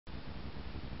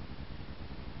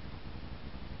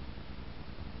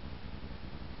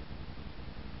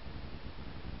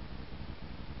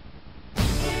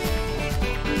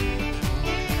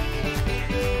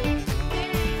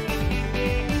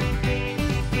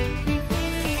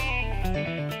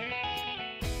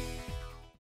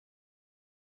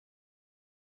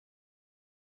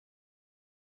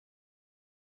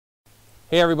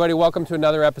Hey everybody, welcome to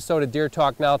another episode of Deer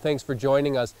Talk Now. Thanks for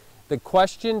joining us. The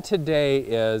question today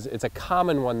is, it's a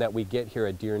common one that we get here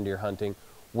at Deer and Deer Hunting.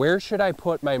 Where should I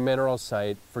put my mineral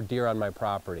site for deer on my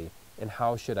property, and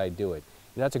how should I do it?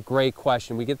 And that's a great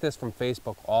question. We get this from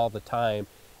Facebook all the time.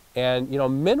 And you know,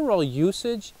 mineral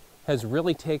usage has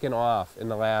really taken off in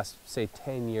the last, say,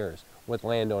 10 years with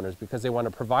landowners because they want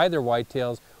to provide their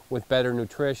whitetails with better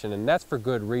nutrition, and that's for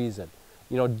good reason.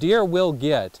 You know, deer will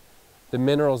get the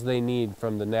minerals they need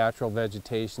from the natural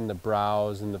vegetation, the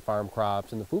browse and the farm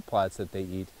crops and the food plots that they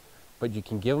eat. But you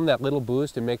can give them that little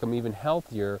boost and make them even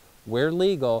healthier where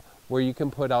legal, where you can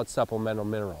put out supplemental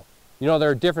mineral. You know, there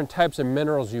are different types of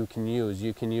minerals you can use.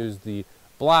 You can use the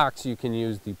blocks, you can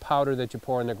use the powder that you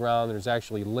pour in the ground. There's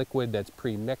actually liquid that's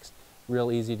pre-mixed, real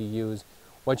easy to use.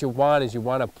 What you want is you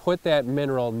want to put that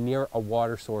mineral near a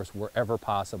water source wherever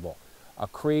possible. A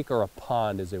creek or a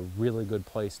pond is a really good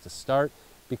place to start,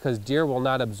 because deer will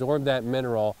not absorb that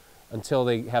mineral until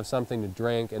they have something to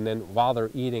drink, and then while they're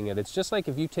eating it. It's just like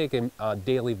if you take a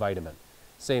daily vitamin.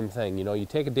 Same thing, you know, you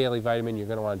take a daily vitamin, you're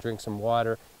going to want to drink some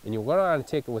water, and you're going to want to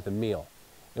take it with a meal.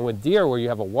 And with deer, where you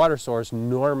have a water source,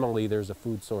 normally there's a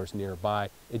food source nearby.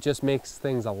 It just makes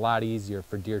things a lot easier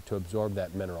for deer to absorb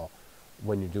that mineral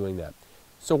when you're doing that.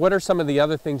 So what are some of the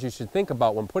other things you should think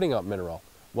about when putting out mineral?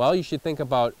 Well, you should think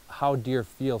about how deer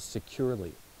feel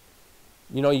securely.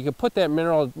 You know, you could put that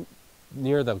mineral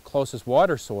near the closest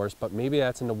water source, but maybe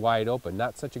that's in the wide open.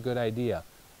 Not such a good idea.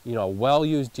 You know, a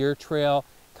well-used deer trail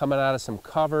coming out of some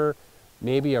cover,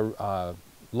 maybe a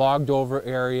logged over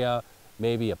area,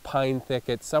 maybe a pine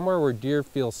thicket, somewhere where deer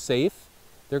feel safe.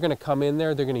 They're going to come in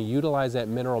there, they're going to utilize that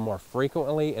mineral more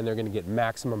frequently, and they're going to get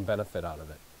maximum benefit out of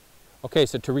it. Okay,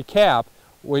 so to recap,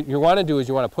 what you want to do is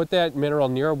you want to put that mineral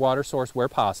near a water source where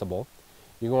possible.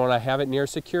 You want to have it near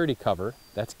security cover.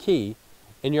 That's key.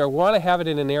 And you want to have it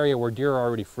in an area where deer are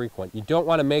already frequent. You don't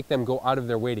want to make them go out of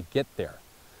their way to get there.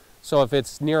 So if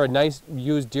it's near a nice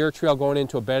used deer trail going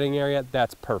into a bedding area,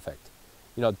 that's perfect.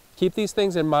 You know, keep these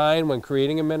things in mind when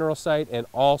creating a mineral site, and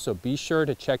also be sure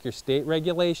to check your state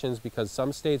regulations, because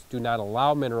some states do not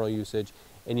allow mineral usage,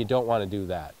 and you don't want to do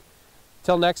that.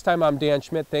 Till next time, I'm Dan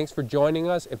Schmidt. Thanks for joining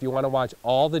us. If you want to watch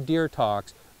all the deer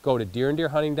talks, go to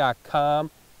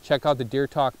deeranddeerhunting.com. Check out the Deer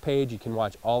Talk page. You can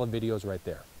watch all the videos right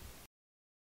there.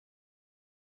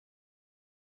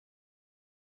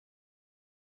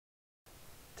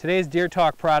 Today's Deer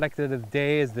Talk product of the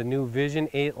day is the new Vision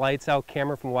 8 Lights Out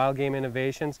camera from Wild Game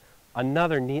Innovations.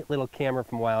 Another neat little camera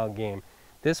from Wild Game.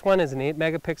 This one is an 8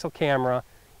 megapixel camera.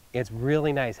 It's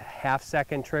really nice, a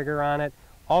half-second trigger on it,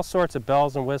 all sorts of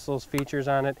bells and whistles features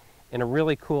on it, and a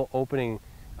really cool opening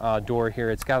door here.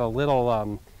 It's got a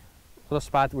little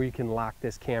spot where you can lock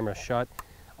this camera shut,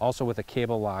 also with a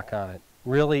cable lock on it.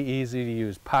 Really easy to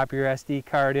use. Pop your SD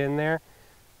card in there,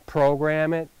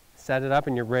 program it, set it up,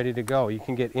 and you're ready to go. You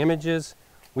can get images.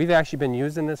 We've actually been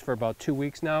using this for about 2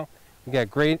 weeks now. We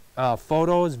got great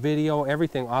photos, video,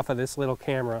 everything off of this little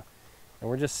camera. And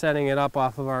we're just setting it up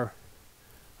off of our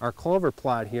clover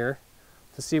plot here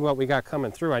to see what we got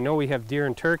coming through. I know we have deer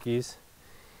and turkeys,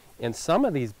 and some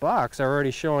of these bucks are already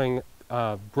showing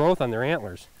growth on their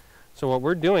antlers. So what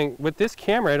we're doing with this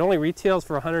camera, it only retails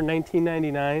for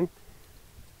 $119.99.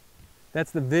 That's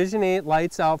the Vision 8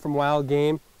 Lights Out from Wild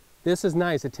Game. This is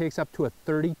nice. It takes up to a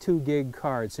 32 gig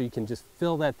card, so you can just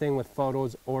fill that thing with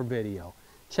photos or video.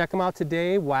 Check them out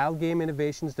today,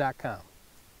 wildgameinnovations.com.